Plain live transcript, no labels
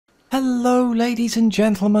Hello ladies and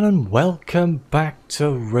gentlemen and welcome back to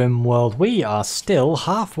RimWorld. We are still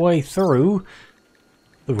halfway through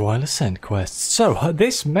the Royal Ascent quest. So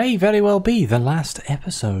this may very well be the last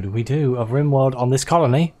episode we do of RimWorld on this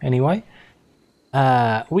colony anyway.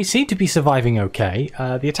 We seem to be surviving okay.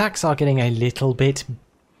 The attacks are getting a little bit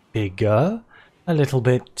bigger, a little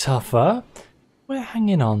bit tougher. We're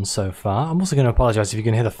hanging on so far. I'm also going to apologise if you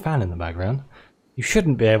can hear the fan in the background. You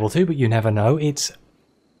shouldn't be able to, but you never know.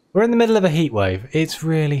 We're in the middle of a heat wave. It's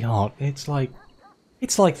really hot. It's like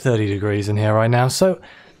 30 degrees in here right now, so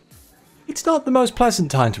it's not the most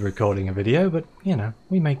pleasant time to recording a video, but you know,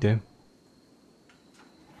 we make do.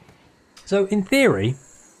 So in theory,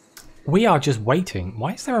 we are just waiting.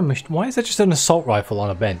 Why is there just an assault rifle on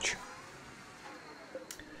a bench?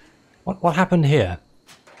 What happened here?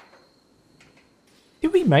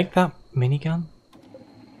 Did we make that minigun?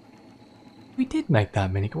 We did make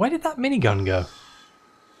that minigun. Where did that minigun go?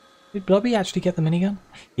 Did Blubby actually get the minigun?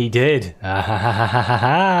 He did!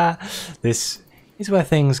 This is where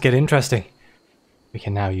things get interesting. We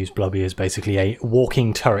can now use Blubby as basically a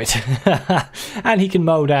walking turret. And he can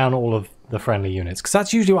mow down all of the friendly units. Because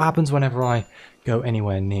that's usually what happens whenever I go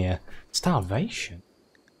anywhere near. Starvation?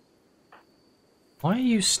 Why are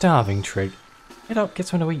you starving, Trig? Get up, get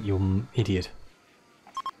something to eat, you idiot.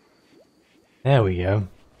 There we go.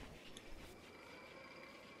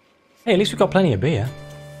 Hey, at least we've got plenty of beer.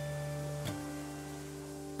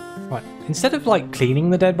 Right, instead of like cleaning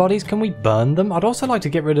the dead bodies, can we burn them? I'd also like to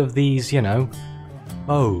get rid of these, you know,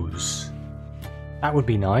 bows. That would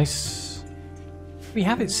be nice. We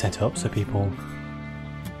have it set up so people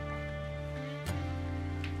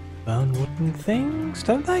burn wooden things,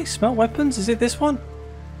 don't they? Smelt weapons? Is it this one?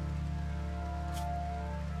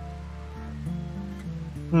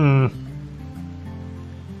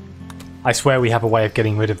 I swear we have a way of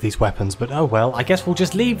getting rid of these weapons, but oh well, I guess we'll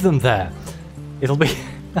just leave them there. It'll be...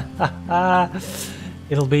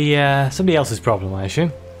 It'll be somebody else's problem, I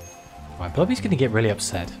assume. Right, Blubby's going to get really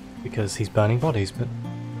upset because he's burning bodies, but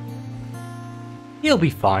he'll be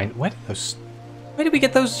fine. Where did we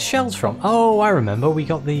get those shells from? Oh, I remember. We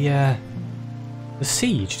got the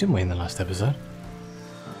siege, didn't we, in the last episode?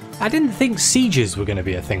 I didn't think sieges were going to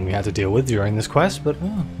be a thing we had to deal with during this quest, but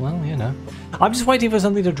oh, well, you know. I'm just waiting for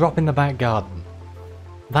something to drop in the back garden.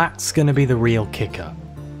 That's going to be the real kicker.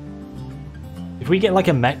 If we get like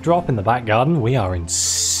a mech drop in the back garden, we are in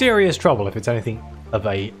serious trouble if it's anything of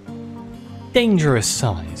a dangerous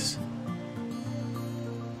size.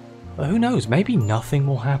 But who knows, maybe nothing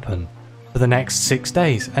will happen for the next 6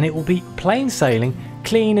 days and it will be plain sailing,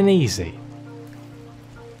 clean and easy.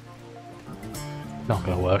 Not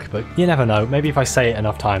gonna work, but you never know. Maybe if I say it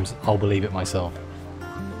enough times, I'll believe it myself.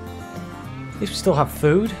 At least we still have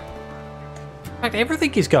food. In fact,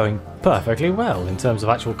 everything is going perfectly well in terms of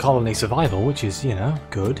actual colony survival, which is, you know,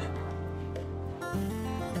 good.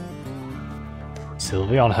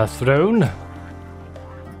 Sylvie on her throne.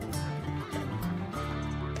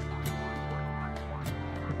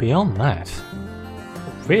 Beyond that,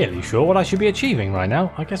 I'm really sure what I should be achieving right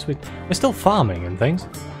now. I guess we're still farming and things.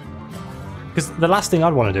 Because the last thing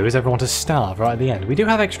I'd want to do is everyone to starve right at the end. We do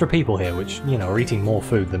have extra people here, which, you know, are eating more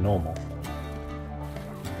food than normal.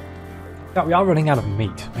 Yeah, we are running out of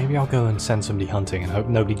meat. Maybe I'll go and send somebody hunting and hope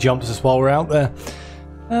nobody jumps us while we're out there.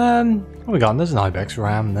 What we got? There's an ibex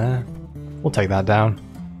ram there. We'll take that down.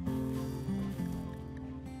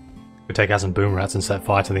 We'll take out some boom rats and set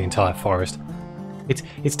fire to the entire forest.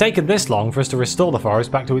 It's taken this long for us to restore the forest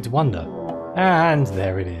back to its wonder. And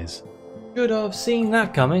there it is. Should have seen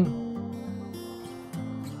that coming.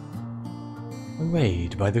 A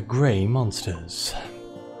raid by the grey monsters.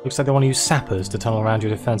 Looks like they want to use sappers to tunnel around your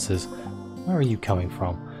defences. Where are you coming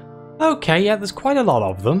from? Okay, yeah, there's quite a lot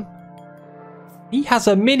of them. He has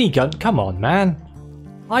a minigun. Come on, man.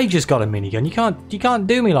 I just got a minigun. You can't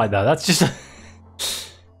do me like that. That's just...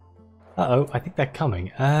 Uh-oh, I think they're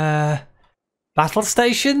coming. Battle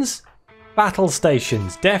stations? Battle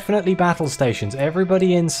stations. Definitely battle stations.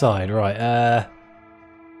 Everybody inside. Right,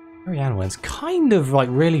 Aneurin's kind of, like,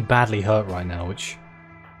 really badly hurt right now, which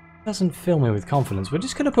doesn't fill me with confidence. We're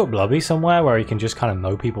just going to put Blubby somewhere where he can just kind of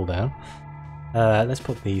mow people down. Let's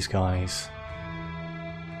put these guys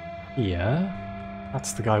here.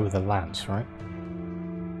 That's the guy with the lance, right?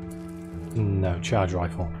 No, charge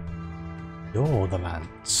rifle. You're the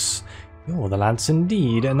lance. You're the lance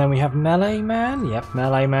indeed. And then we have melee man. Yep,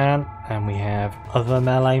 melee man. And we have other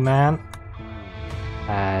melee man.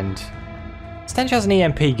 And Stench has an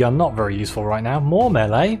EMP gun, not very useful right now. More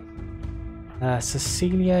melee.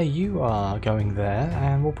 Cecilia, you are going there,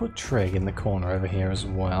 and we'll put Trig in the corner over here as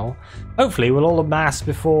well. Hopefully we'll all amass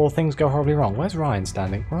before things go horribly wrong. Where's Ryan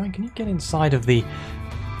standing? Ryan, can you get inside of the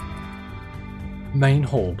main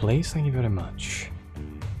hall, please? Thank you very much.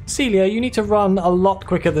 Celia, you need to run a lot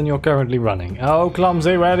quicker than you're currently running. Oh,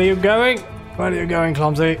 Clumsy, where are you going? Where are you going,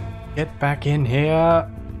 Clumsy? Get back in here.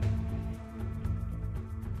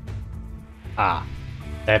 Ah.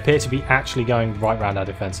 They appear to be actually going right round our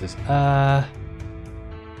defences. How are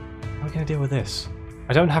we going to deal with this?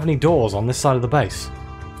 I don't have any doors on this side of the base.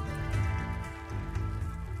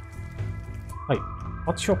 Wait,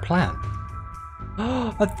 what's your plan?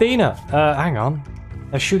 Athena! Hang on.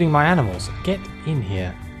 They're shooting my animals. Get in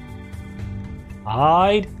here.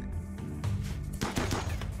 Hide!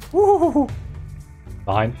 Woo!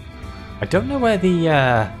 Fine. I don't know where the,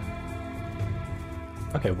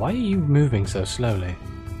 Okay, why are you moving so slowly?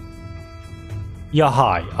 You're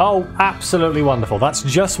high. Oh, absolutely wonderful. That's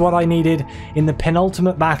just what I needed in the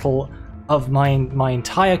penultimate battle of my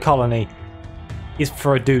entire colony, is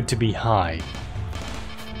for a dude to be high.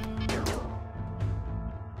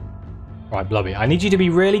 Right, Blubby, I need you to be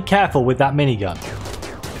really careful with that minigun.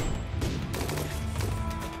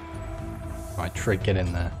 Right, Trig, get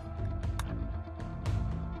in there.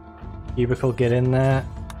 Cubicle, get in there.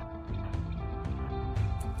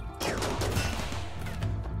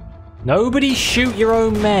 Nobody shoot your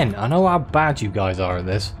own men. I know how bad you guys are at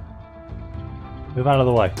this. Move out of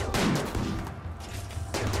the way.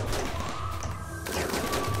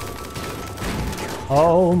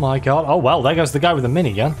 Oh my god. Oh well, there goes the guy with the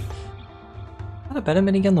minigun. Is that a better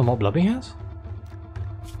minigun than what Blubby has?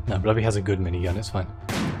 No, Blubby has a good minigun, it's fine.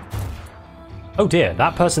 Oh dear,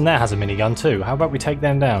 that person there has a minigun too. How about we take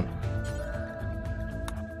them down?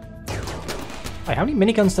 Wait, how many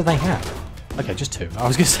miniguns do they have? Okay, just 2. I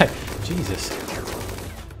was going to say, Jesus.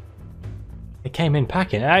 They came in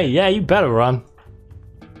packing. Hey, yeah, you better run.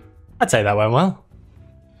 I'd say that went well.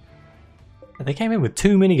 They came in with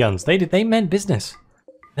 2 miniguns. They meant business.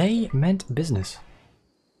 They meant business.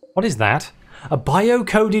 What is that? A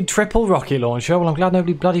bio-coded triple rocket launcher? Well, I'm glad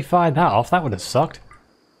nobody bloody fired that off. That would have sucked.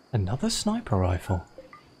 Another sniper rifle.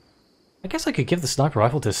 I guess I could give the sniper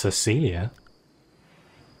rifle to Cecilia.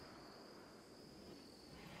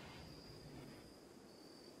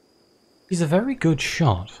 He's a very good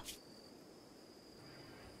shot.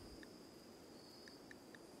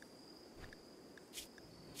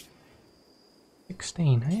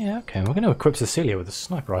 $16. Yeah, okay. We're going to equip Cecilia with a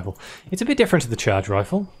sniper rifle. It's a bit different to the charge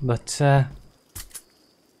rifle, but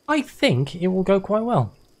I think it will go quite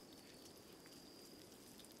well.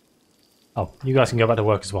 Oh, you guys can go back to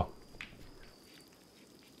work as well.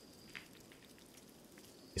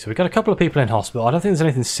 So we've got a couple of people in hospital. I don't think there's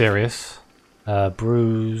anything serious.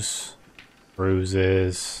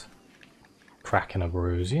 Bruises, crack and a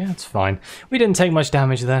bruise. Yeah, it's fine. We didn't take much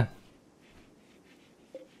damage there.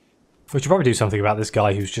 We should probably do something about this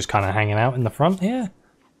guy who's just kind of hanging out in the front here.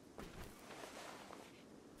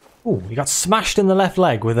 Ooh, he got smashed in the left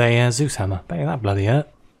leg with a Zeus hammer. Bet you that bloody hurt.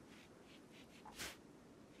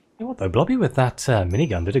 You know what though, Blobby with that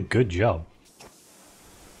minigun did a good job.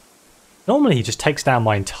 Normally he just takes down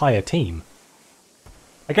my entire team.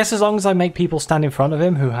 I guess as long as I make people stand in front of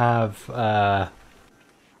him who have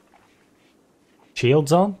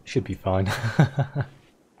shields on, should be fine.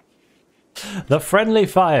 The friendly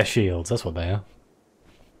fire shields, that's what they are.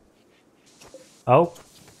 Oh.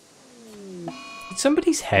 Did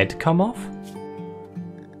somebody's head come off?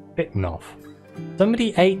 Bitten off.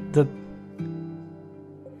 Somebody ate the...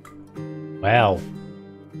 Well.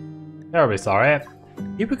 Terribly sorry.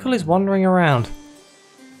 Cubicle is wandering around.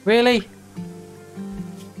 Really?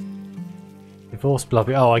 Divorced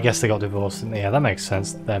Blubby. Oh, I guess they got divorced, didn't they? Yeah, that makes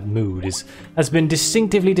sense. Their mood has been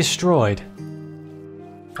distinctively destroyed.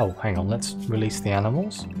 Oh, hang on. Let's release the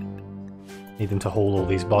animals. Need them to haul all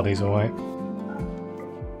these bodies away.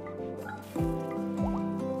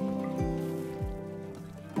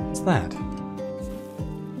 What's that?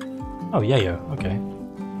 Oh, yayo. Okay.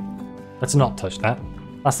 Let's not touch that.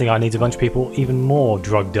 Last thing I need is a bunch of people even more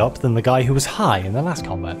drugged up than the guy who was high in the last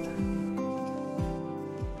combat.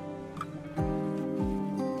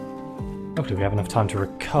 Hopefully we have enough time to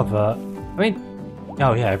recover. I mean,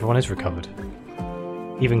 oh yeah, everyone is recovered.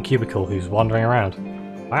 Even Cubicle, who's wandering around.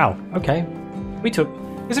 Wow, okay.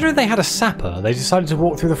 Considering they had a sapper, they decided to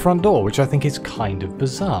walk through the front door, which I think is kind of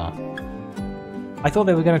bizarre. I thought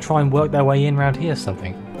they were going to try and work their way in around here or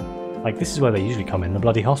something. Like, this is where they usually come in, the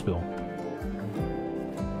bloody hospital.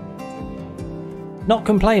 Not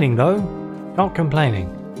complaining, though. Not complaining.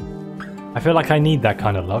 I feel like I need that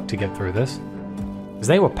kind of luck to get through this. Because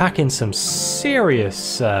they were packing some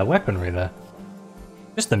serious weaponry there.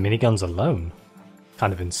 Just the miniguns alone.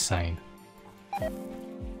 Kind of insane.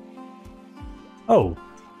 Oh.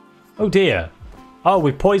 Oh dear. Oh,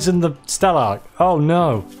 we poisoned the Stellark. Oh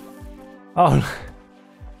no. Oh.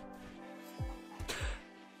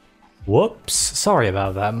 Whoops. Sorry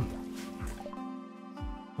about that.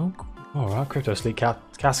 Oh, alright. Crypto Sleep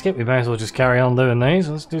Casket. We may as well just carry on doing these.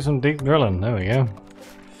 Let's do some deep drilling. There we go.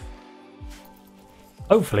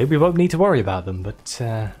 Hopefully we won't need to worry about them, but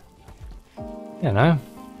you know.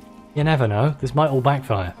 You never know. This might all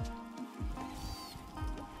backfire.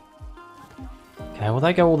 Okay, well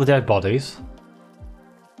there go all the dead bodies.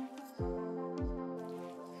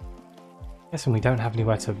 Guessing we don't have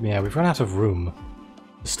anywhere to... Yeah, we've run out of room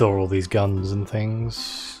to store all these guns and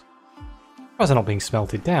things. Why is it not being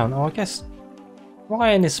smelted down? Oh, I guess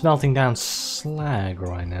Ryan is smelting down slag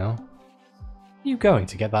right now. Where are you going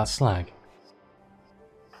to get that slag?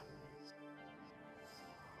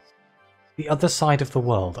 The other side of the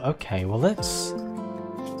world. Okay, well let's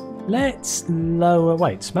lower...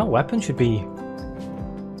 Wait, smelt weapon should be...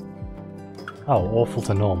 Oh, awful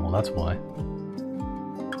to normal, that's why.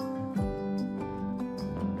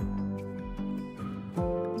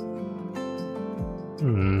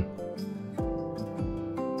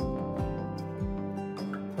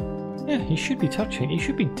 Yeah, he should be he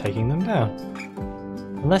should be taking them down.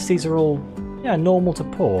 Unless these are all, yeah, normal to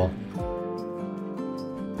poor.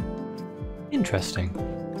 Interesting.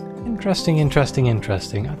 Interesting.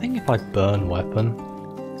 I think if I burn weapon...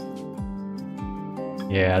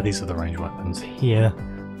 Yeah, these are the range weapons here.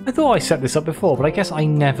 I thought I set this up before, but I guess I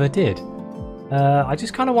never did. I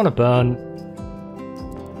just kind of want to burn...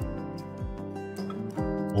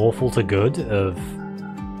 Awful to good of...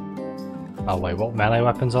 Oh wait, what melee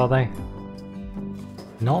weapons are they?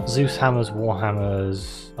 Not Zeus hammers,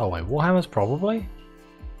 warhammers... Oh wait, warhammers probably?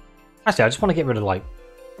 Actually, I just want to get rid of like...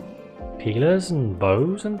 peelers and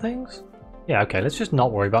bows and things? Yeah, okay, let's just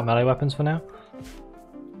not worry about melee weapons for now.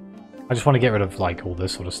 I just want to get rid of like all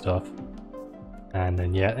this sort of stuff. And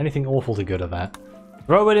then yeah, anything awful to good of that.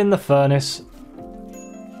 Throw it in the furnace.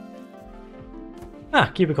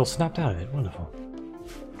 Ah, cubicle snapped out of it, wonderful.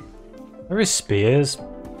 There is spears.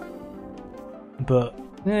 But,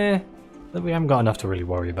 we haven't got enough to really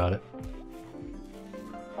worry about it.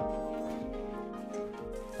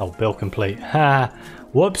 Oh, build complete. Ha!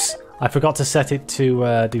 Whoops! I forgot to set it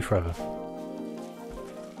to do forever.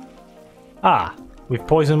 Ah! We've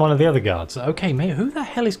poisoned one of the other guards. Okay, mate, who the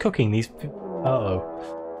hell is cooking these... Uh-oh.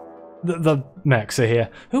 The mechs are here.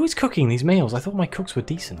 Who is cooking these meals? I thought my cooks were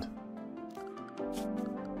decent.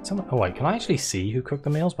 Someone... Oh wait, can I actually see who cooked the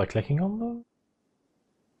meals by clicking on them?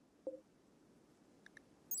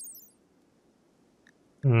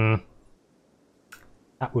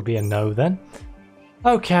 That would be a no then.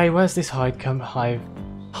 Okay, where's this hive coming?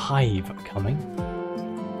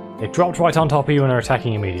 They dropped right on top of you and are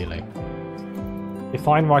attacking immediately. They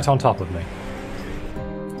find right on top of me.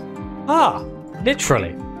 Ah!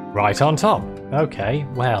 Literally! Right on top. Okay,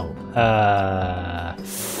 well,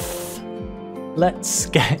 let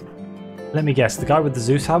me guess, the guy with the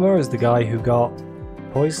Zeus hammer is the guy who got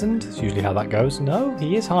poisoned? That's usually how that goes. No,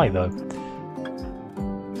 he is high though.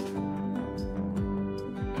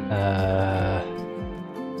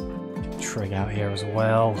 Trig out here as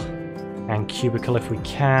well. And cubicle if we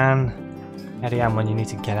can. Eddie Ann when you need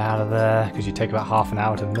to get out of there, because you take about half an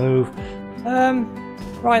hour to move.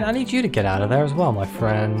 Ryan, I need you to get out of there as well, my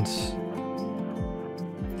friend.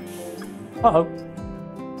 Uh-oh.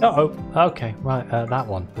 Uh-oh. Okay, right, that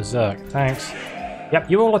one. Berserk. Thanks. Yep,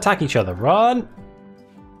 you all attack each other. Run!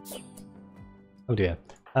 Oh dear.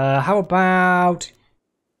 How about...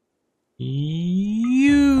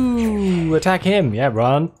 You attack him. Yeah,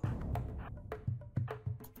 run.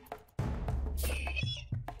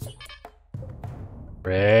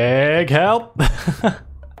 Rick, help!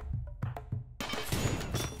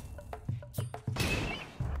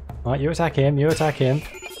 Right, you attack him, you attack him.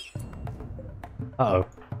 Uh-oh.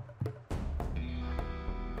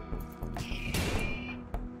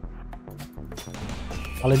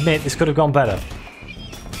 I'll admit, this could have gone better.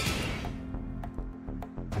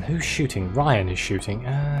 And who's shooting? Ryan is shooting.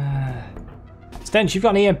 Stench, you've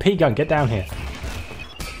got an EMP gun, get down here.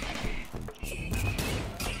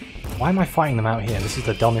 Why am I fighting them out here? This is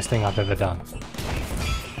the dumbest thing I've ever done.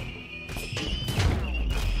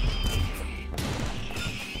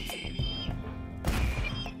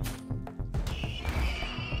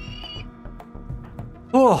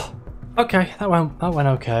 Oh, okay, that went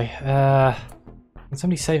okay. Can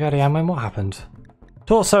somebody save Eddie Ann? What happened?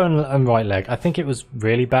 Torso and right leg. I think it was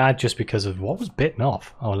really bad just because of what was bitten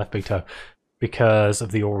off. Oh, left big toe. Because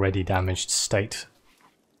of the already damaged state.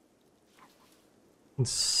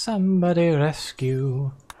 Somebody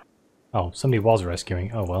rescue. Oh, somebody was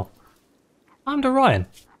rescuing. Oh well. I'm Ryan.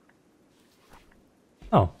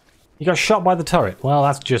 Oh, you got shot by the turret. Well,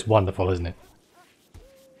 that's just wonderful, isn't it?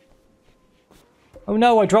 Oh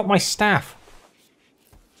no, I dropped my staff.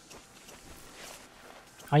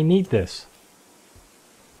 I need this.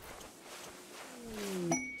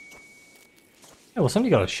 Oh, well, somebody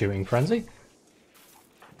got a shooting frenzy.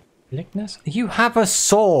 Lickness? You have a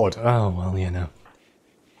sword! Oh, well, you know.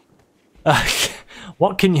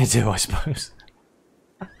 What can you do, I suppose?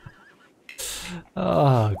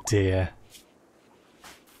 Oh, dear.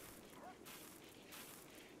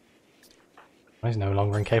 He's no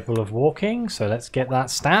longer incapable of walking, so let's get that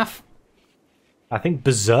staff. I think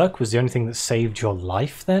Berserk was the only thing that saved your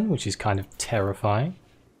life then, which is kind of terrifying.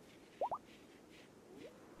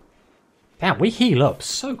 Damn, we heal up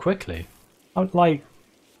so quickly. I'm like,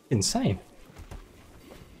 insane.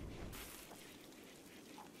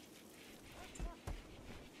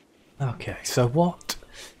 Okay, so what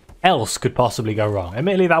else could possibly go wrong?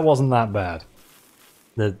 Admittedly, that wasn't that bad.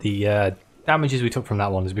 The damages we took from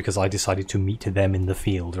that one is because I decided to meet them in the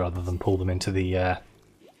field rather than pull them into the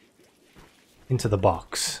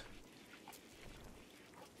box.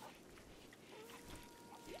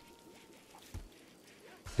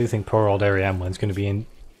 I do think poor old Ariamwen's going to be in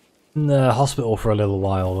the hospital for a little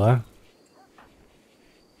while, though.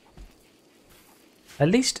 At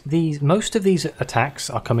least most of these attacks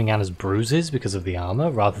are coming out as bruises because of the armor,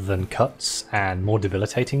 rather than cuts and more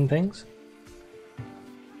debilitating things.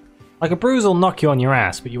 Like a bruise will knock you on your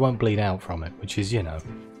ass, but you won't bleed out from it, which is, you know,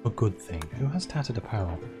 a good thing. Who has tattered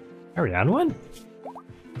apparel? Arianwen?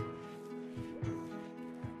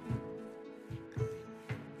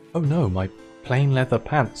 Oh no, my plain leather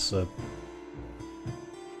pants are...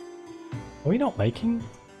 Are we not making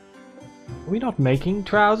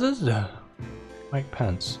trousers? Make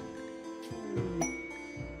pants.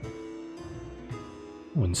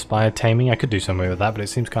 Oh, inspired taming. I could do something with that, but it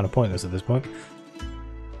seems kind of pointless at this point.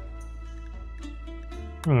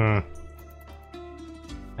 I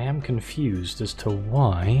am confused as to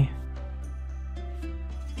why...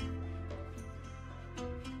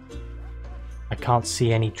 I can't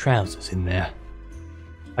see any trousers in there.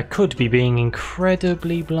 I could be being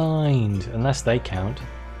incredibly blind, unless they count.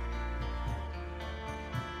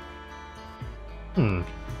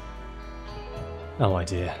 No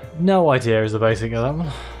idea. No idea is the basic of that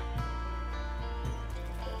one.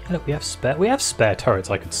 Look, we have spare turrets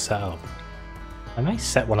I could set up. I may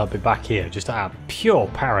set one up back here just out of pure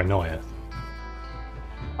paranoia.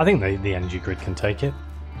 I think the energy grid can take it.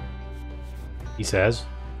 He says.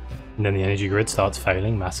 And then the energy grid starts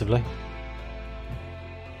failing massively.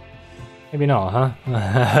 Maybe not,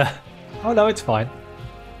 huh? Oh no, it's fine.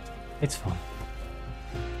 It's fine.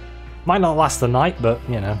 Might not last the night, but,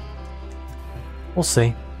 you know. We'll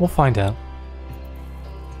see. We'll find out.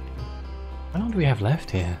 How long do we have left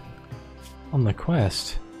here? On the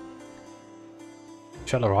quest.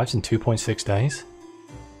 Shuttle arrives in 2.6 days.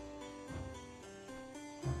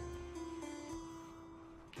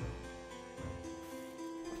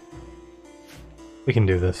 We can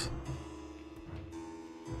do this.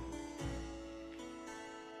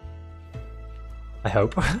 I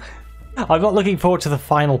hope. I'm not looking forward to the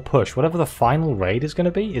final push. Whatever the final raid is going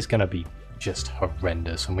to be just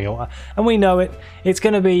horrendous, and we know it. It's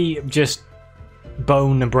going to be just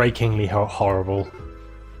bone-breakingly horrible.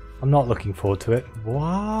 I'm not looking forward to it.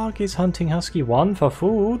 Wag is hunting Husky 1 for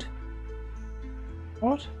food.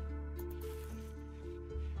 What?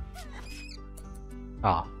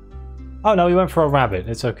 Ah. Oh no, he went for a rabbit.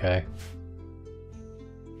 It's okay.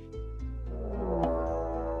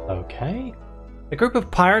 Okay. A group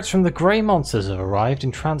of pirates from the Grey Monsters have arrived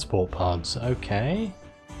in transport pods. Okay.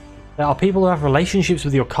 There are people who have relationships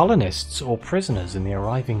with your colonists or prisoners in the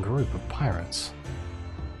arriving group of pirates.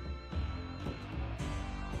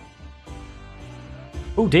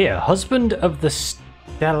 Oh dear, husband of the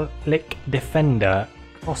Stellic Defender,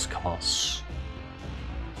 Koskos.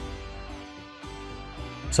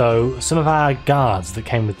 So, some of our guards that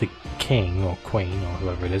came with the king, or queen, or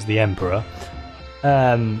whoever it is, the emperor,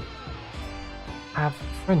 have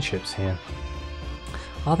friendships here.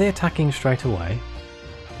 Are they attacking straight away?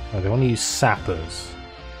 Oh, they want to use sappers.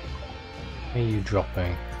 Where are you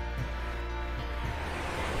dropping?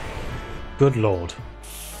 Good lord.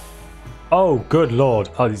 Oh, good lord.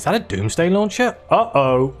 Oh, is that a doomsday launcher?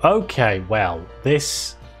 Uh-oh. Okay, well,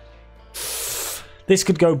 this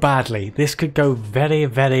could go badly. This could go very,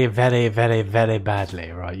 very, very, very, very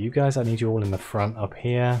badly. Right, you guys, I need you all in the front up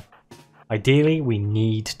here. Ideally, we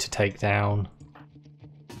need to take down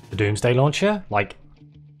the doomsday launcher, like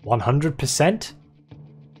 100%.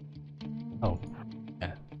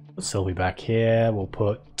 Put Sylvie back here. We'll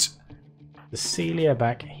put Cecilia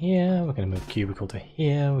back here. We're going to move Cubicle to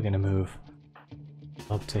here. We're going to move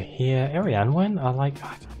up to here. Aneurin, I like...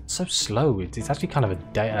 It's so slow. It's actually kind of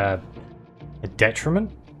a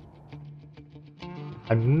detriment.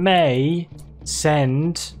 I may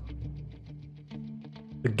send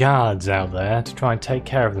the guards out there to try and take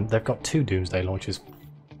care of them. They've got 2 Doomsday launchers.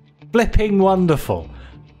 Flipping wonderful.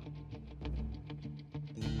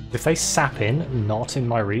 If they sap in, not in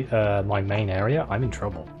my my main area, I'm in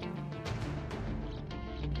trouble.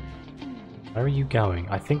 Where are you going?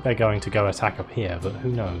 I think they're going to go attack up here, but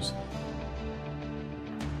who knows?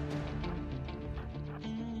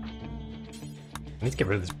 I need to get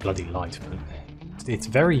rid of this bloody light, but it's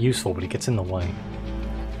very useful, but it gets in the way.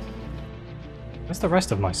 Where's the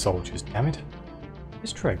rest of my soldiers? Damn it.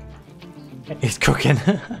 It's Trig. He's cooking.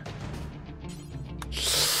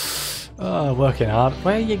 Oh, working hard.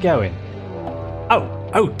 Where are you going?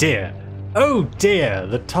 Oh dear. Oh dear,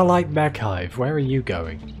 the Tullite Mech Hive. Where are you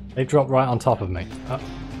going? They dropped right on top of me.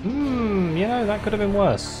 You know, that could have been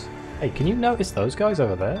worse. Hey, can you notice those guys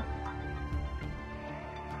over there?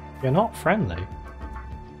 You're not friendly.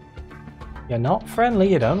 You're not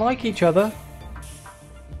friendly, you don't like each other.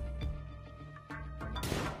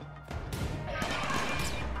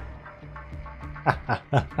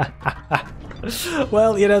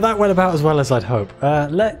 Well, you know, that went about as well as I'd hope.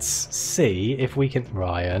 Let's see if we can...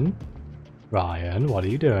 Ryan, what are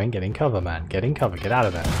you doing? Get in cover, man. Get in cover. Get out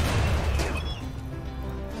of there.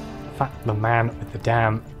 The man with the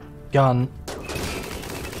damn gun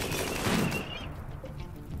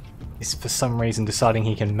is for some reason deciding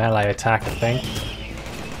he can melee attack, I think.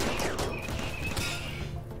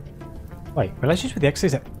 Wait, relations with the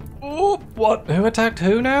X-Rays? Oh, what? Who attacked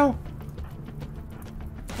who now?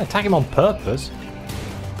 Attack him on purpose.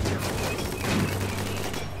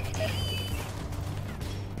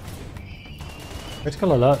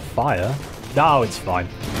 Critical alert fire? No, it's fine.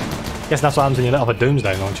 Guess that's what happens when you let off a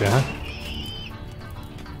Doomsday launcher, huh?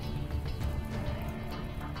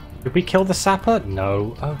 Did we kill the sapper?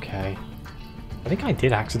 No. Okay. I think I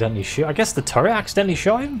did accidentally shoot. I guess the turret accidentally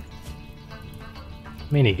shot him?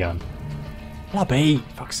 Minigun. Blobby!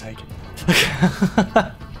 Fuck's sake.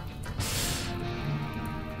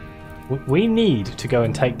 We need to go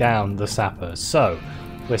and take down the sappers. So,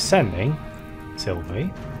 we're sending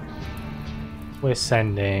Sylvie. We're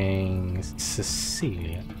sending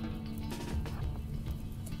Cecilia.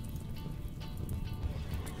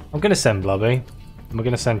 I'm going to send Blobby. And we're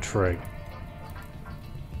going to send Trig.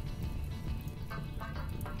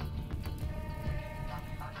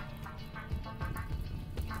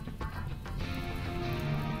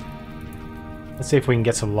 Let's see if we can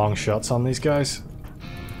get some long shots on these guys.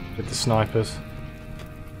 With the snipers.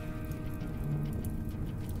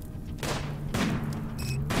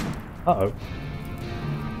 Uh-oh.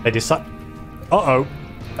 They decide... Uh-oh.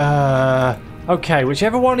 Okay,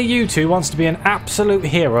 whichever one of you two wants to be an absolute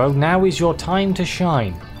hero, now is your time to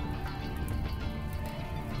shine.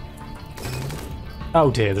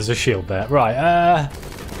 Oh dear, there's a shield there. Right,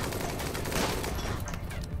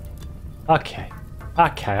 Okay.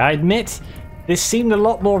 Okay, I admit... This seemed a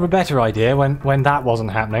lot more of a better idea when that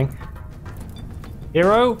wasn't happening.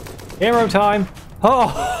 Hero? Hero time!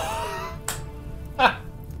 Oh!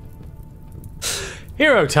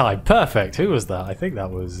 Hero time! Perfect! Who was that? I think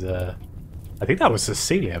that was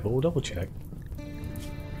Cecilia, but we'll double check.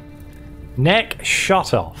 Neck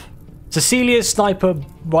shot off. Cecilia's sniper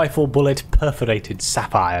rifle bullet perforated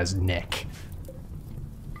Sapphire's neck.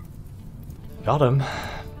 Got him.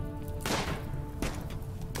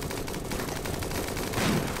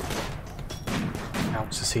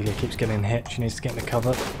 Cecilia keeps getting hit. She needs to get in the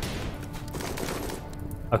cover.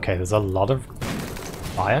 Okay, there's a lot of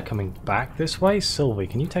fire coming back this way. Sylvie,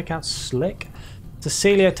 can you take out Slick?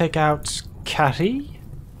 Cecilia, take out Catty?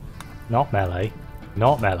 Not melee.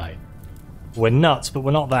 Not melee. We're nuts, but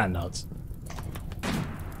we're not that nuts.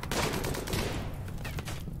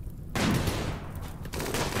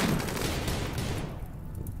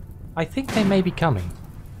 I think they may be coming.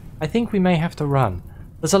 I think we may have to run.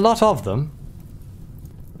 There's a lot of them.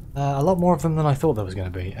 A lot more of them than I thought there was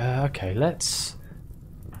going to be. Okay, let's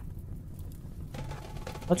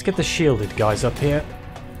get the shielded guys up here.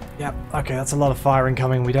 Yep, okay, that's a lot of fire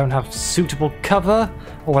incoming. We don't have suitable cover,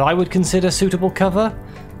 or what I would consider suitable cover.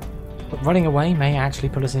 But running away may actually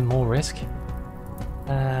put us in more risk.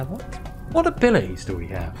 What abilities do we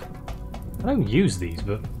have? I don't use these,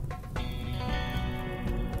 but...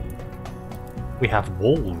 We have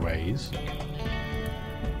wall raise.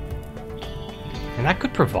 And that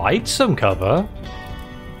could provide some cover.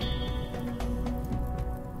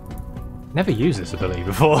 Never used this ability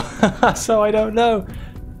before, so I don't know.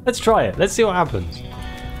 Let's try it. Let's see what happens.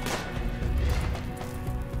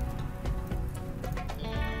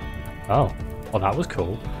 Oh, well, that was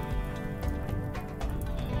cool.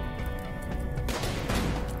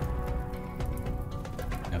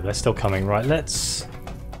 No, they're still coming. Right, let's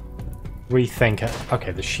rethink it.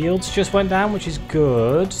 Okay, the shields just went down, which is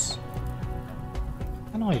good.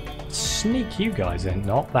 Can I sneak you guys in?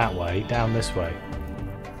 Not that way, down this way.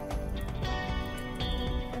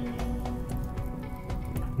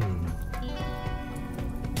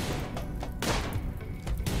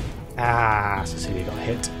 Ah, Cecilia got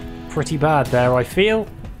hit pretty bad there, I feel.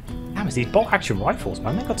 Damn, it's these bolt action rifles,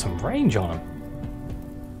 man. They got some range on them.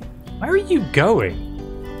 Where are you going?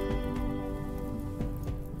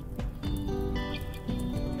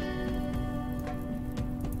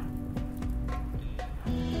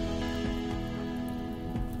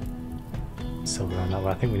 Still around that way.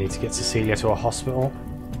 I think we need to get Cecilia to a hospital.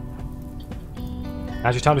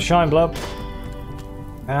 Now's your time to shine, Blub.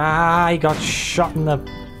 Ah, he got shot in the...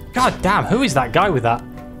 God damn, who is that guy with that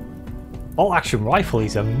bolt action rifle?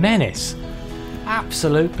 He's a menace.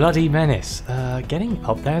 Absolute bloody menace. Getting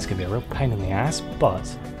up there is going to be a real pain in the ass,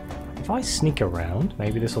 but if I sneak around,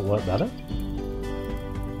 maybe this will work better.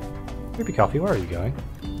 Creepy Coffee, where are you going?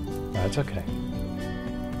 No, it's okay.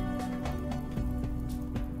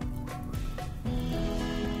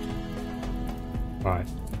 Right.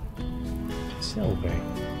 Sylvie.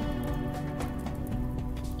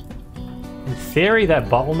 In theory, they're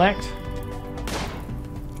bottlenecked.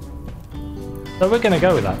 So we're going to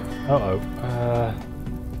go with that. Uh-oh.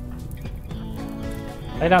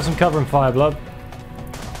 Lay down some cover and fire, Blood.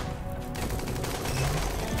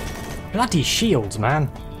 Bloody shields, man.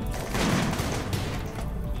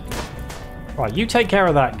 Right, you take care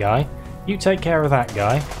of that guy. You take care of that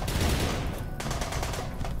guy.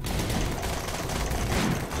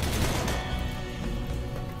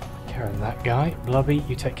 Take care of that guy. Blubby,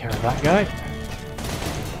 you take care of that guy.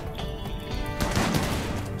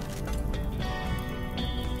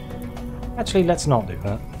 Actually, let's not do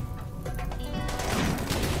that.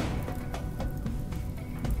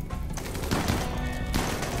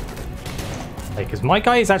 Because my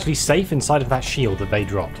guy is actually safe inside of that shield that they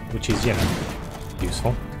dropped, which is, you know,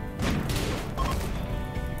 useful.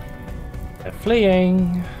 They're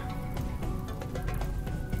fleeing.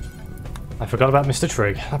 I forgot about Mr.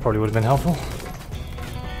 Trigg. That probably would have been helpful.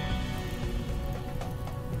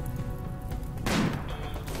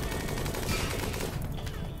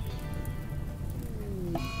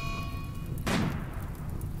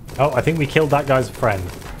 Oh, I think we killed that guy's friend.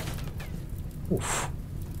 Oof.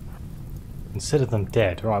 Consider them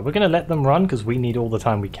dead. Right, we're going to let them run because we need all the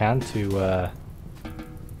time we can to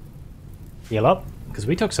heal up. Because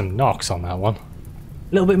we took some knocks on that one. A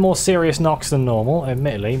little bit more serious knocks than normal.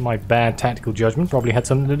 Admittedly, my bad tactical judgment probably had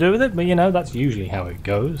something to do with it. But, you know, that's usually how it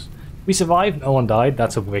goes. We survived. No one died.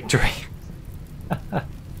 That's a victory.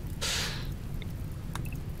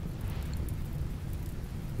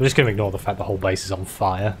 We're just going to ignore the fact the whole base is on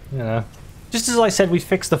fire, you know. Just as I said, we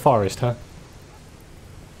fixed the forest, huh?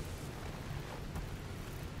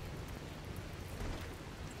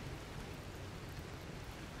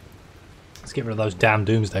 Let's get rid of those damn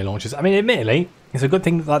Doomsday launchers. I mean, admittedly, it's a good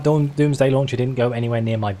thing that Doomsday launcher didn't go anywhere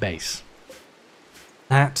near my base.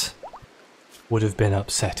 That would have been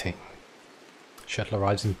upsetting. Shuttle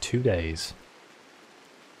arrives in 2 days.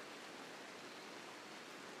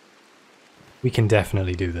 We can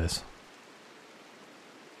definitely do this.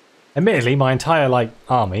 Admittedly, my entire, like,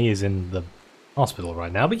 army is in the hospital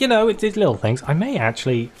right now, but you know, it's little things. I may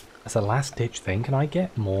actually, as a last-ditch thing, can I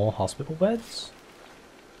get more hospital beds?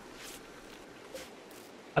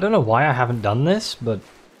 I don't know why I haven't done this, but...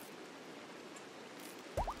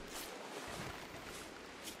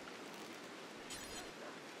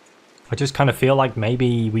 I just kind of feel like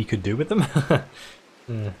maybe we could do with them.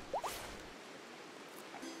 Yeah.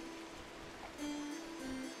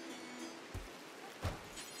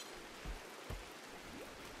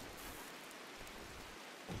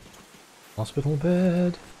 Hospital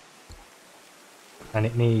bed. And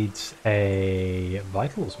it needs a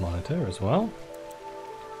vitals monitor as well.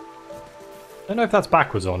 Don't know if that's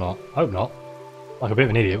backwards or not. Hope not. Like a bit of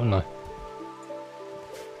an idiot, wouldn't I?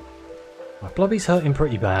 My Blubby's hurting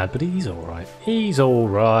pretty bad, but he's alright. He's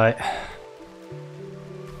alright.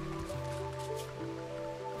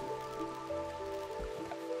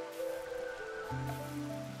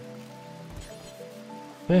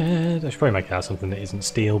 Bed. I should probably make out something that isn't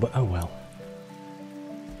steel, but oh well.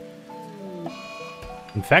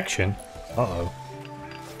 Infection? Uh-oh.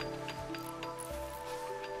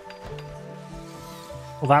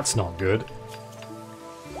 Well, that's not good.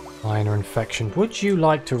 Minor infection. Would you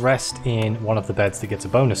like to rest in one of the beds that gets a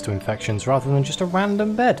bonus to infections rather than just a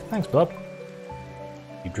random bed? Thanks, bub.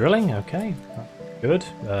 You drilling? Okay. Good.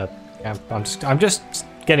 I'm just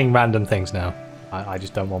getting random things now. I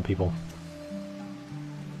just don't want people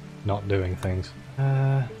not doing things.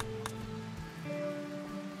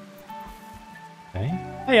 Okay.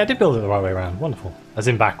 Hey, I did build it the right way around. Wonderful. As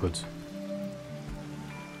in backwards.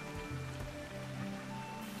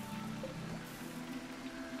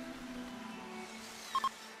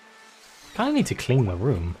 Kind of need to clean the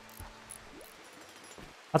room.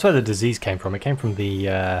 That's where the disease came from. It came from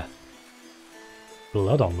the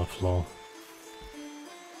blood on the floor.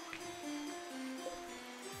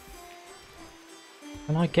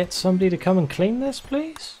 Can I get somebody to come and clean this,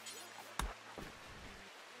 please?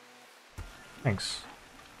 Thanks.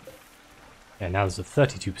 Yeah, now there's a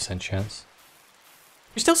 32% chance.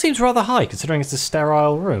 Which still seems rather high, considering it's a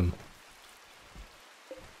sterile room.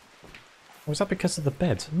 Or is that because of the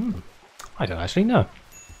beds? I don't actually know.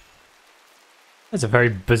 It's a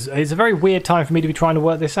very weird time for me to be trying to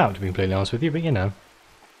work this out, to be completely honest with you, but you know.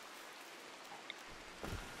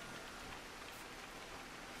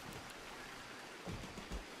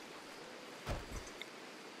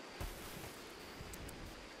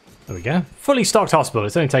 There we go. Fully stocked hospital.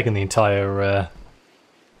 It's only taken the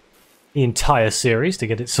entire series to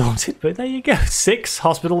get it sorted, but there you go. 6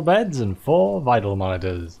 hospital beds and 4 vital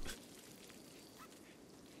monitors.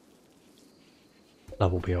 That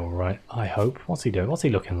will be alright, I hope. What's he doing? What's he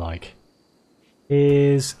looking like?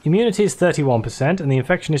 His immunity is 31% and the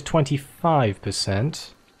infection is 25%.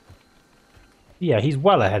 Yeah, he's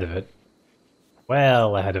well ahead of it.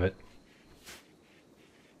 Well ahead of it.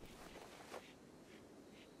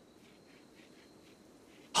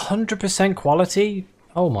 100% quality?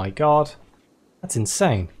 Oh my god. That's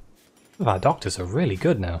insane. Some of our doctors are really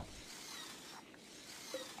good now.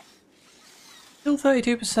 Still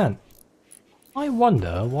 32%. I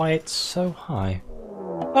wonder why it's so high.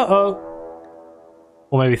 Uh-oh.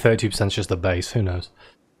 Or maybe 32% is just the base, who knows.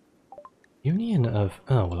 Union of...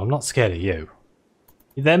 Oh, well, I'm not scared of you.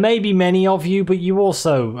 There may be many of you, but you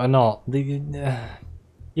also are not.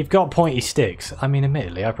 You've got pointy sticks. I mean,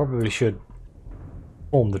 admittedly, I probably should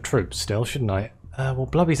form the troops still, shouldn't I? Well,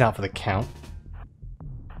 Blubby's out for the count.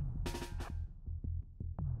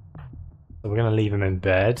 So we're going to leave him in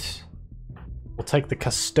bed. We'll take the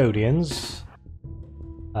custodians.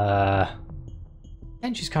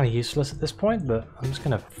 Bench is kind of useless at this point, but I'm just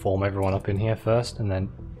going to form everyone up in here first and then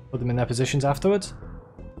put them in their positions afterwards.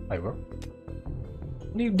 Wait, what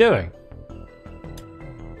are you doing?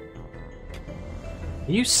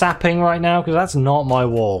 Are you sapping right now? Because that's not my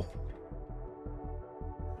wall.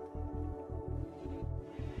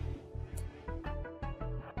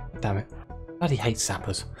 Damn it. Bloody hate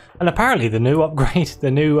sappers. And apparently the new upgrade,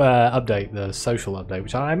 the new update, the social update,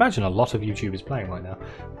 which I imagine a lot of YouTube is playing right now.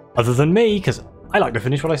 Other than me, because I like to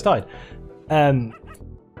finish what I started.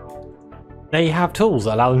 They have tools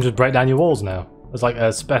that allow them to just break down your walls now. It's like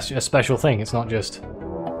a special thing. It's not just...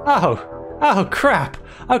 Oh crap!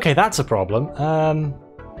 Okay, that's a problem.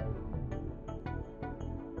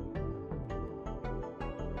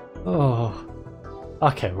 Oh...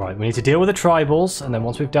 Okay, right, we need to deal with the tribals, and then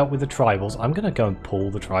once we've dealt with the tribals, I'm gonna go and pull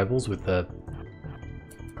the tribals with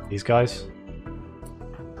these guys.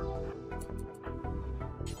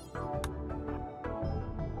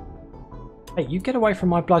 Hey, you get away from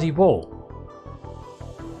my bloody wall.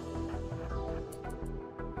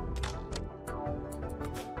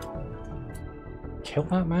 Kill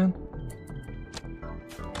that man?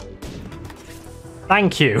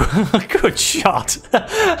 Thank you. Good shot.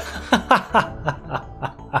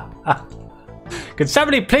 Could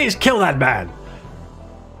somebody please kill that man?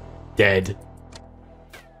 Dead.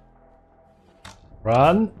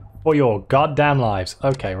 Run for your goddamn lives.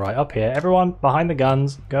 Okay, right, up here. Everyone behind the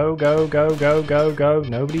guns. Go, go, go, go, go, go.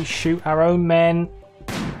 Nobody shoot our own men.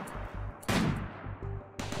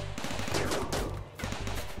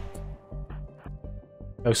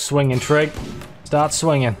 Go swinging, Trig. Start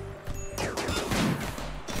swinging.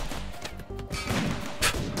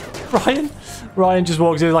 Ryan just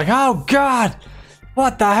walks in like, oh god!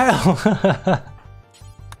 What the hell?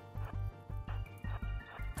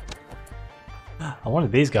 I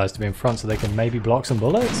wanted these guys to be in front so they can maybe block some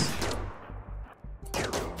bullets.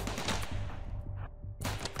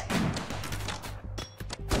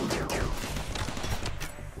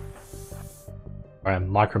 I am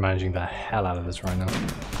micromanaging the hell out of this right now.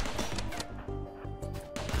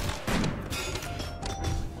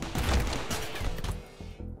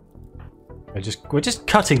 We're just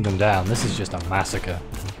cutting them down. This is just a massacre.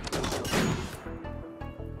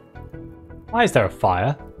 Why is there a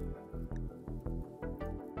fire?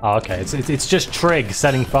 Oh, okay. It's just Trig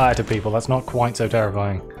setting fire to people. That's not quite so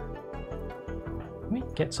terrifying. Let me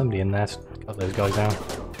get somebody in there to cut those guys down.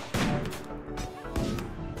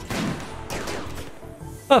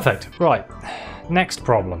 Perfect. Right. Next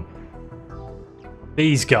problem.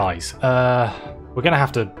 These guys. We're gonna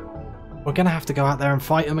have to go out there and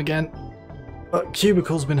fight them again. But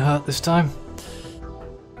Cubicle's been hurt this time.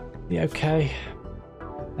 Be okay.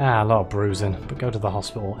 Ah, a lot of bruising, but go to the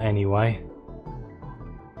hospital anyway.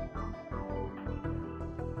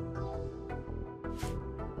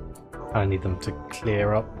 I need them to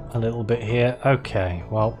clear up a little bit here. Okay,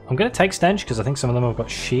 well, I'm going to take Stench because I think some of them have got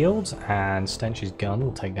shields, and Stench's gun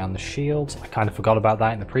will take down the shields. I kind of forgot about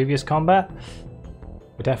that in the previous combat.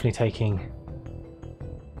 We're definitely taking...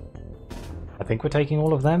 I think we're taking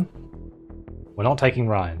all of them. We're not taking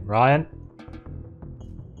Ryan. Ryan,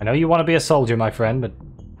 I know you want to be a soldier, my friend, but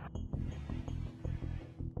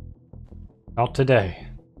not today.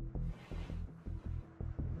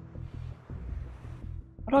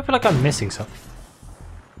 Why do I feel like I'm missing something?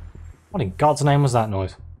 What in God's name was that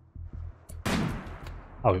noise?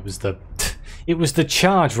 Oh, it was the... it was the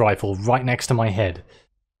charge rifle right next to my head.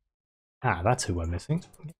 Ah, that's who we're missing.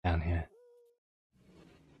 Get down here.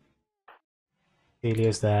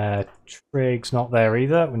 Celia's there. Trig's not there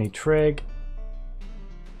either. We need Trig.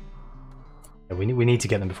 Yeah, we need to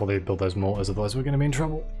get them before they build those mortars, otherwise we're going to be in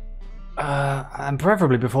trouble. And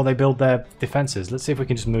preferably before they build their defenses. Let's see if we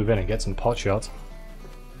can just move in and get some pot shots.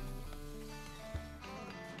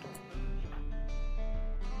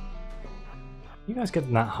 You guys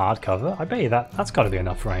getting that hard cover? I bet you that's got to be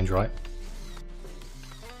enough range, right?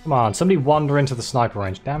 Come on, somebody wander into the sniper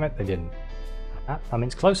range. Damn it, they didn't. I mean,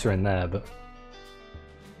 it's closer in there, but...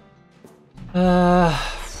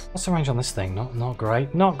 what's the range on this thing? Not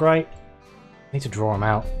great. Not great. Need to draw them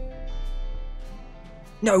out.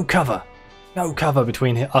 No cover! No cover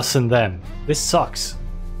between us and them. This sucks.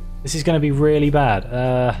 This is going to be really bad.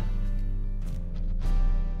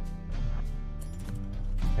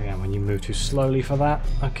 Again, when you move too slowly for that.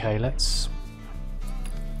 Okay, let's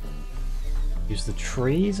use the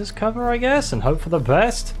trees as cover, I guess, and hope for the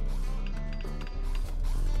best.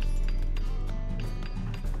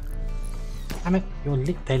 Damn it,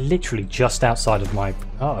 they're literally just outside of my...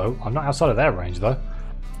 Uh-oh, I'm not outside of their range, though.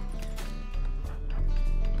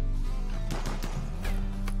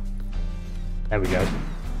 There we go.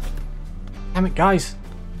 Damn it, guys.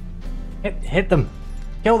 Hit them.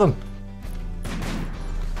 Kill them.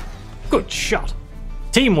 Good shot.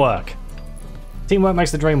 Teamwork. Teamwork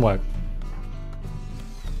makes the dream work.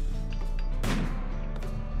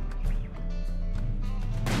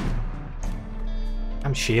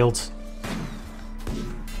 Damn shields.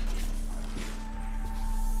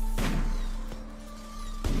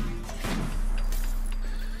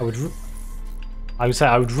 I would say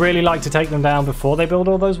I would really like to take them down before they build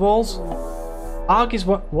all those walls.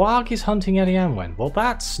 Warg is hunting Eddie Aneurin. Well,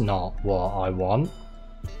 that's not what I want.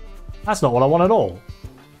 That's not what I want at all.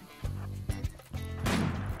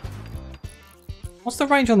 What's the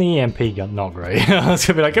range on the EMP gun? Not great. I was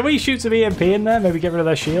gonna be like, can we shoot some EMP in there? Maybe get rid of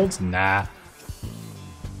their shields? Nah.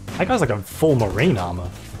 That guy's like a full marine armor.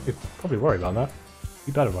 You'd probably worry about that.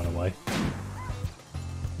 You better run away.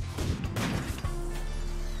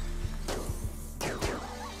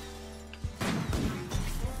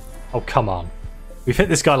 Oh, come on. We've hit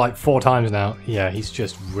this guy like 4 times now. Yeah, he's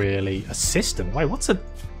just really a system. Wait, what's a...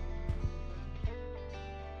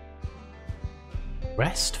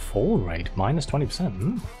 Rest fall rate minus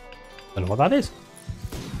 20%. Don't know what that is.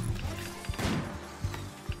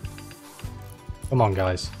 Come on,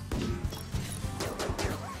 guys.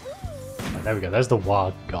 Right, there we go. There's the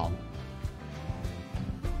Warg gone.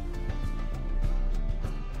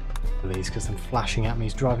 Please, because them flashing at me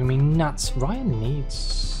is driving me nuts. Ryan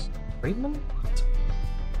needs... treatment?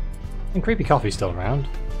 And Creepy Coffee's still around.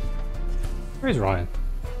 Where is Ryan?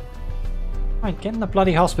 Right, get in the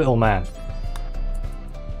bloody hospital, man.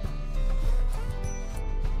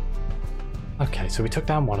 Okay, so we took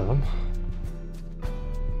down one of them.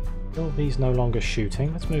 Sylvie's no longer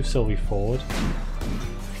shooting. Let's move Sylvie forward.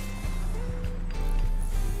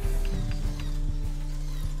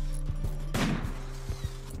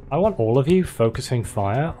 I want all of you focusing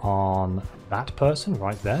fire on that person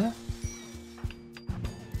right there.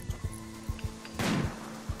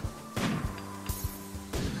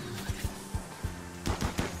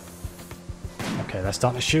 Okay, they're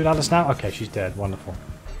starting to shoot at us now. Okay, she's dead. Wonderful.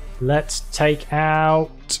 Let's take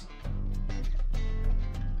out...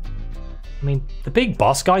 I mean, the big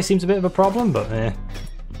boss guy seems a bit of a problem, but eh.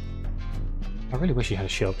 I really wish he had a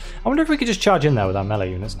shield. I wonder if we could just charge in there with our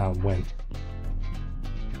melee units now and win.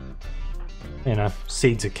 You know,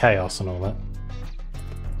 seeds of chaos and all that.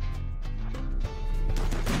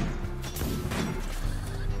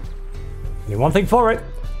 Only one thing for it.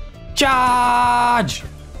 Charge!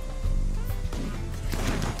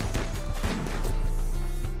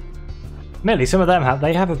 Merely, some of them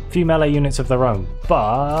have a few melee units of their own,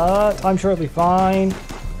 but I'm sure it'll be fine.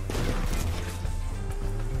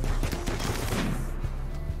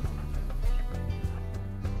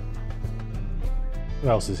 Who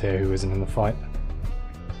else is here who isn't in the fight?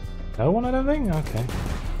 No one, I don't think? Okay.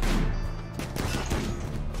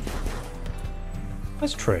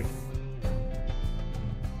 Where's Trig?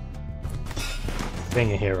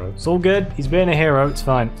 Being a hero. It's all good. He's being a hero. It's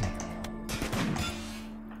fine.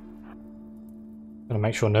 Gotta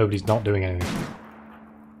make sure nobody's not doing anything.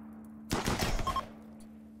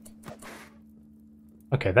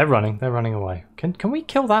 Okay, they're running. They're running away. Can we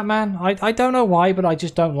kill that man? I don't know why, but I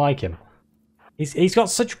just don't like him. He's got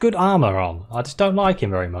such good armor on. I just don't like him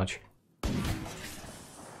very much.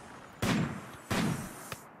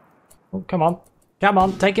 Oh, come on. Come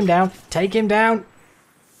on, take him down. Take him down.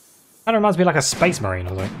 That reminds me like a space marine.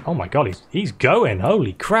 I was like, oh my god, he's going.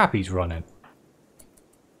 Holy crap, he's running.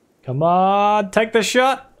 Come on, take the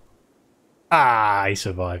shot. Ah, he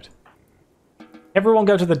survived. Everyone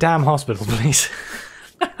go to the damn hospital, please.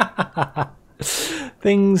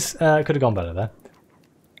 Things could have gone better there.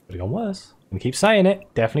 Could have gone worse. I'm gonna keep saying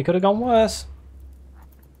it. Definitely could have gone worse.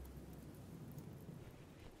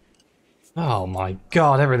 Oh my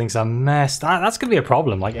god, everything's a mess. That's gonna be a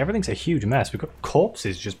problem. Like, everything's a huge mess. We've got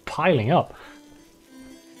corpses just piling up.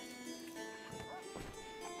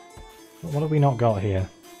 What have we not got here?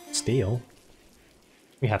 Steel?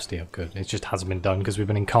 We have steel, good. It just hasn't been done because we've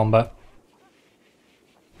been in combat.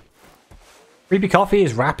 Creepy Coffee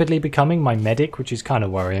is rapidly becoming my medic, which is kind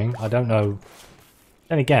of worrying. I don't know.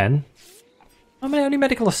 Then again, I'm only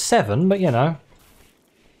medical of 7, but you know.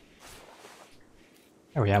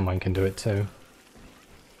 Aneurin can do it too.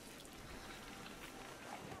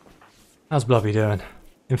 How's Blubby doing?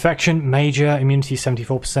 Infection, major, immunity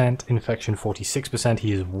 74%, infection 46%.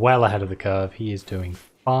 He is well ahead of the curve. He is doing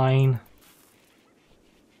fine.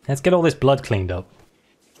 Let's get all this blood cleaned up.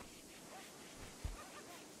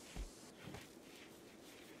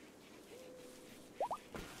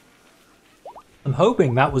 I'm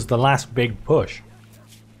hoping that was the last big push.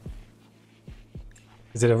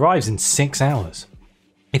 Because it arrives in 6 hours.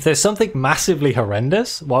 If there's something massively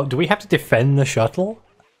horrendous, well, do we have to defend the shuttle?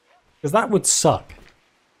 Because that would suck.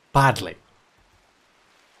 Badly.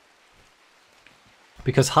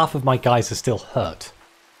 Because half of my guys are still hurt.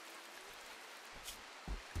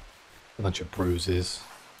 A bunch of bruises.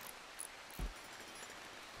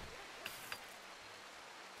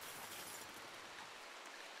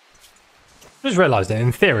 I just realised that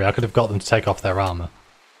in theory I could have got them to take off their armour.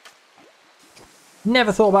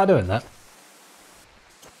 Never thought about doing that.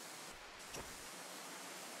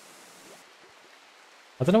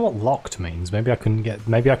 I don't know what locked means. Maybe I couldn't get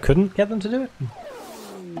them to do it.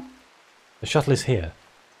 The shuttle is here.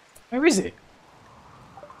 Where is it?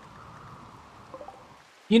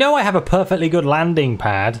 You know I have a perfectly good landing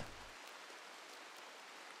pad.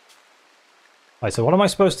 Right, so what am I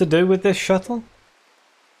supposed to do with this shuttle?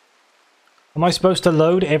 Am I supposed to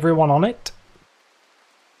load everyone on it?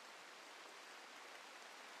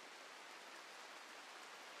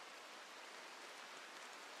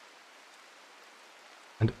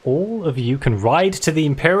 And all of you can ride to the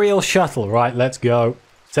Imperial shuttle. Right, let's go.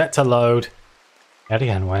 Set to load.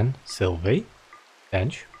 Aneurin, Sylvie,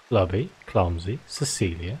 Bench, Blubby, Clumsy,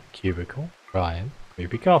 Cecilia, Cubicle, Ryan,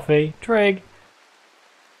 Creepy Coffee, Trig.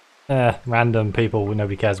 Random people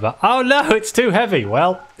nobody cares about. Oh no, it's too heavy.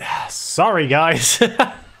 Well, sorry guys.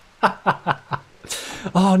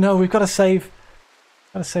 Oh no, we've got to save.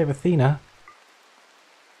 Gotta save Athena.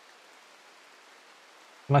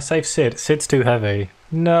 Can I save Sid? Sid's too heavy.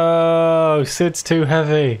 No, Sid's too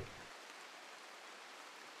heavy.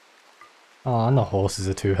 Oh, and the horses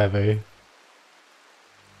are too heavy.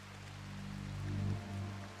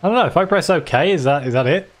 I don't know, if I press OK, is that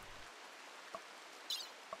it?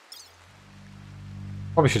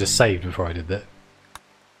 Probably should have saved before I did that.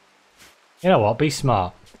 You know what, be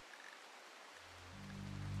smart.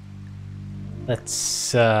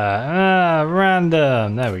 Let's,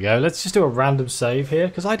 random, there we go. Let's just do a random save here,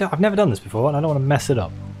 because I've never done this before and I don't want to mess it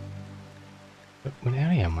up. But when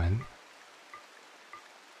Aneurin went...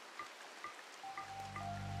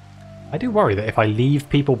 I do worry that if I leave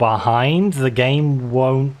people behind, the game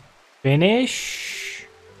won't finish.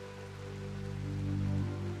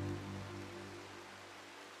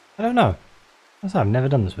 I don't know. I've never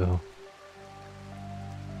done this before.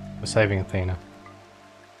 We're saving Athena.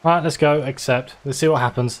 Right, let's go. Accept. Let's see what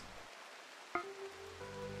happens.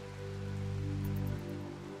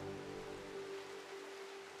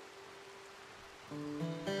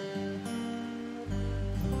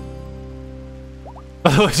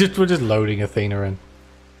 we're just loading Athena in.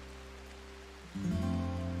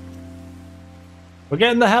 We're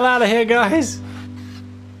getting the hell out of here, guys!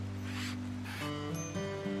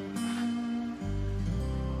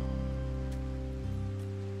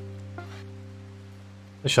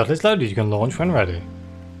 The shuttle is loaded. You can launch when ready.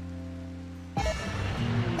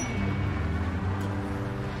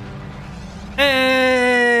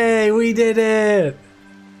 Hey! We did it!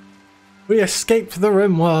 We escaped the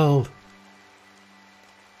RimWorld.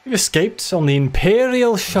 We've escaped on the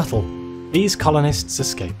Imperial Shuttle. These colonists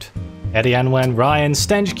escaped. Eddie, Aneurin, Ryan,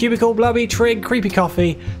 Stench, Cubicle, Blubby, Trig, Creepy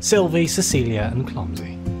Coffee, Sylvie, Cecilia and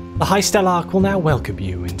Clumsy. The High Stellarch will now welcome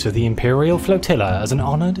you into the Imperial Flotilla as an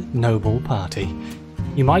honoured, noble party.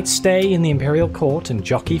 You might stay in the Imperial Court and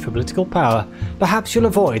jockey for political power. Perhaps you'll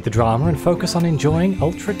avoid the drama and focus on enjoying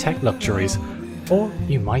ultra-tech luxuries. Or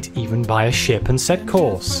you might even buy a ship and set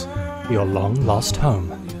course for your long-lost home.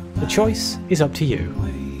 The choice is up to you.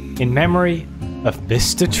 In memory of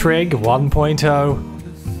Mr. Trig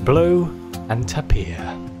 1.0, Blue and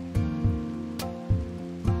Tapir.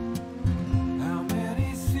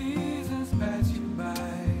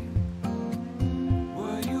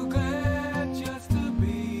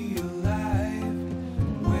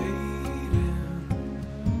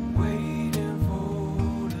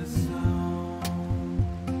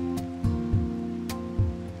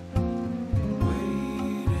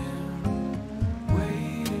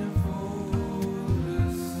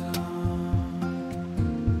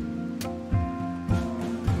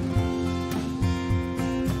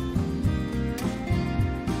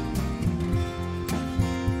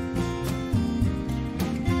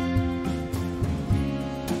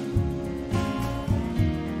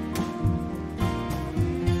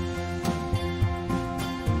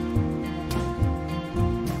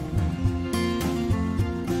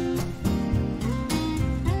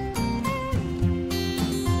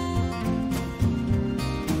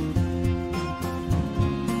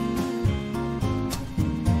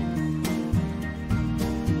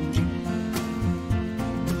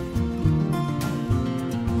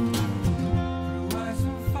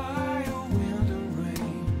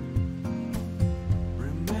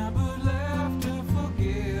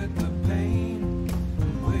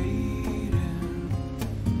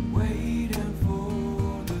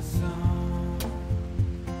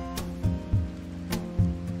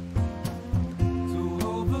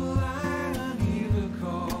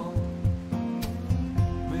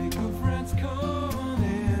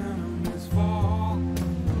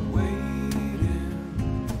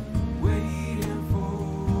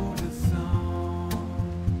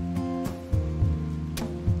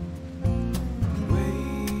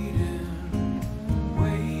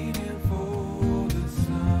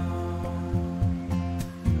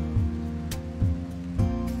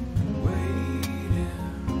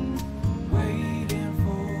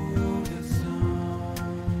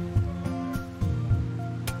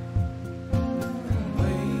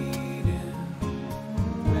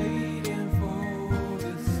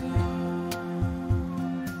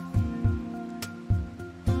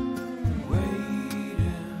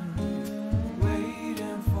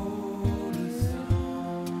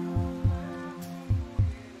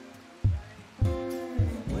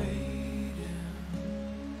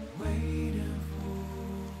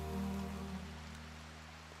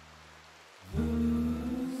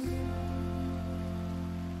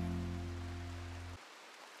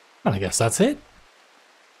 Well, I guess that's it.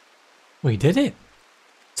 We did it.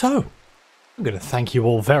 So, I'm going to thank you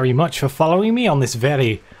all very much for following me on this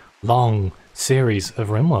very long series of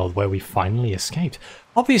RimWorld where we finally escaped.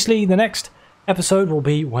 Obviously, the next episode will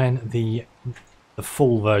be when the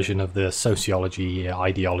full version of the sociology,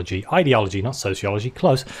 ideology, not sociology,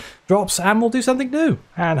 close, drops, and we'll do something new.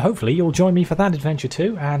 And hopefully you'll join me for that adventure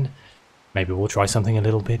too, and maybe we'll try something a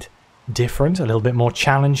little bit different, a little bit more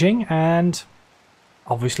challenging, and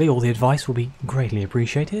obviously all the advice will be greatly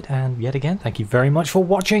appreciated. And yet again, thank you very much for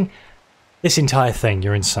watching this entire thing.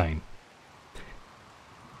 You're insane.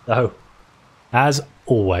 So, as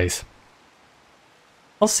always,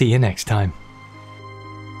 I'll see you next time.